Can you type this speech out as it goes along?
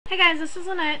Hey guys, this is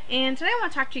Lynette, and today I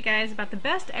want to talk to you guys about the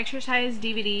best exercise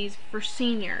DVDs for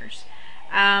seniors.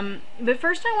 But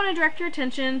first I want to direct your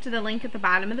attention to the link at the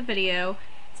bottom of the video.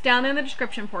 It's down there in the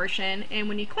description portion, and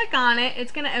when you click on it,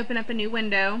 it's going to open up a new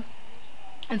window.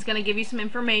 It's going to give you some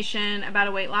information about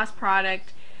a weight loss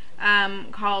product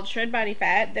called Shred Body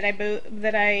Fat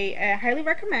that I highly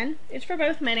recommend. It's for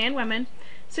both men and women.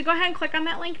 So go ahead and click on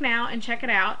that link now and check it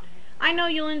out. I know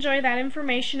you'll enjoy that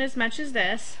information as much as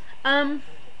this.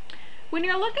 When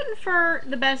you're looking for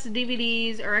the best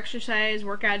DVDs or exercise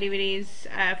workout DVDs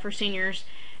for seniors,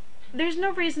 there's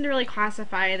no reason to really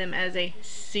classify them as a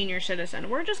senior citizen.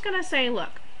 We're just going to say,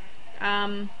 look,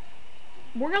 we're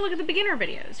going to look at the beginner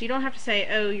videos. You don't have to say,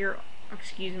 oh, you're,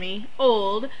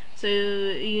 old, so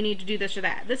you need to do this or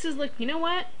that. This is like, you know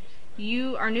what?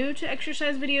 You are new to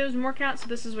exercise videos and workouts, so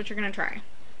this is what you're going to try.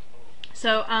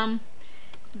 So,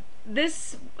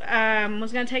 this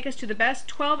was going to take us to the best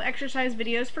 12 exercise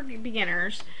videos for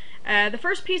beginners. The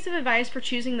first piece of advice for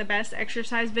choosing the best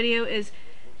exercise video is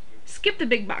skip the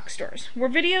big box stores. Where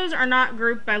videos are not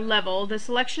grouped by level, the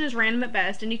selection is random at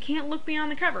best, and you can't look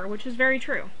beyond the cover, which is very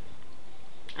true.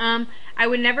 I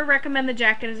would never recommend the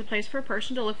jacket as a place for a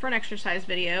person to look for an exercise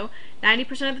video.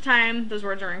 90% of the time, those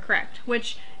words are incorrect,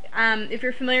 which if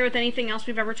you're familiar with anything else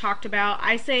we've ever talked about,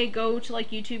 I say go to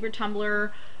like YouTube or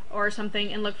Tumblr or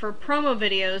something and look for promo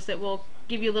videos that will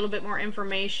give you a little bit more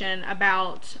information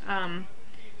about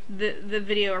the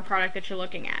video or product that you're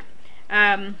looking at.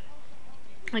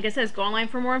 Like I said, go online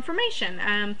for more information.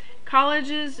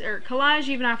 Collage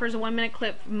even offers a 1-minute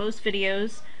clip for most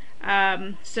videos,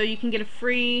 so you can get a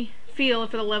free feel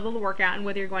for the level of the workout and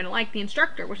whether you're going to like the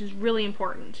instructor, which is really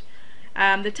important.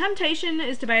 The temptation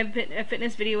is to buy a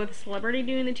fitness video with a celebrity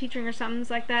doing the teaching or something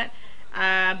like that.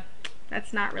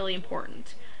 That's not really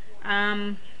important.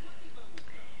 You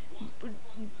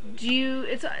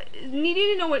need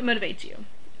to know what motivates you.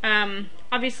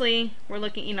 Obviously, we're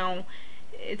looking,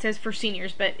 it says for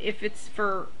seniors, but if it's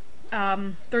for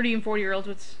 30 and 40-year-olds,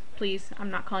 which, please,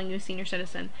 I'm not calling you a senior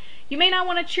citizen. You may not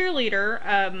want a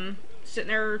cheerleader sitting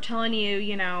there telling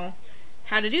you,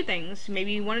 how to do things.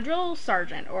 Maybe you want a drill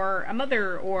sergeant or a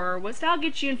mother, or what style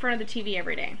gets you in front of the TV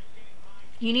every day.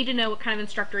 You need to know what kind of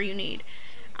instructor you need.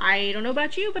 I don't know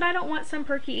about you, but I don't want some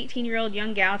perky 18-year-old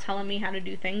young gal telling me how to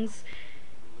do things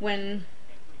when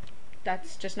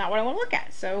that's just not what I want to look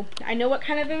at. So I know what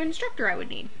kind of an instructor I would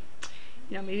need.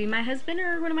 Maybe my husband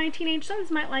or one of my teenage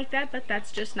sons might like that, but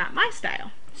that's just not my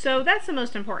style. So that's the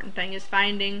most important thing, is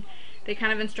finding the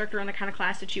kind of instructor and the kind of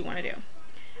class that you want to do.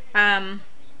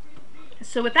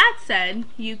 So with that said,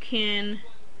 you can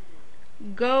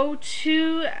go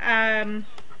to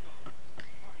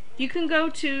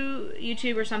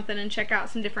YouTube or something and check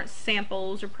out some different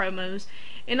samples or promos,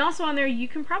 and also on there you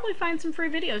can probably find some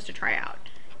free videos to try out.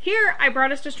 Here I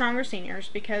brought us to Stronger Seniors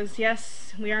because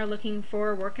yes, we are looking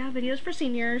for workout videos for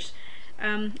seniors.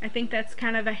 I think that's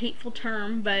kind of a hateful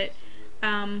term, but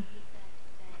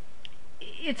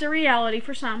it's a reality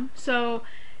for some. So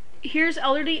here's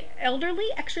elderly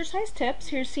exercise tips.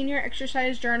 Here's senior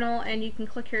exercise journal, and you can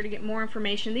click here to get more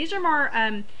information. These are more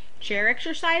chair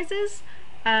exercises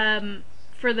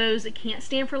for those that can't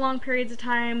stand for long periods of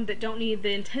time, that don't need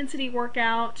the intensity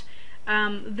workout.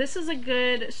 This is a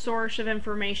good source of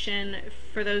information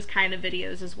for those kind of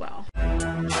videos as well.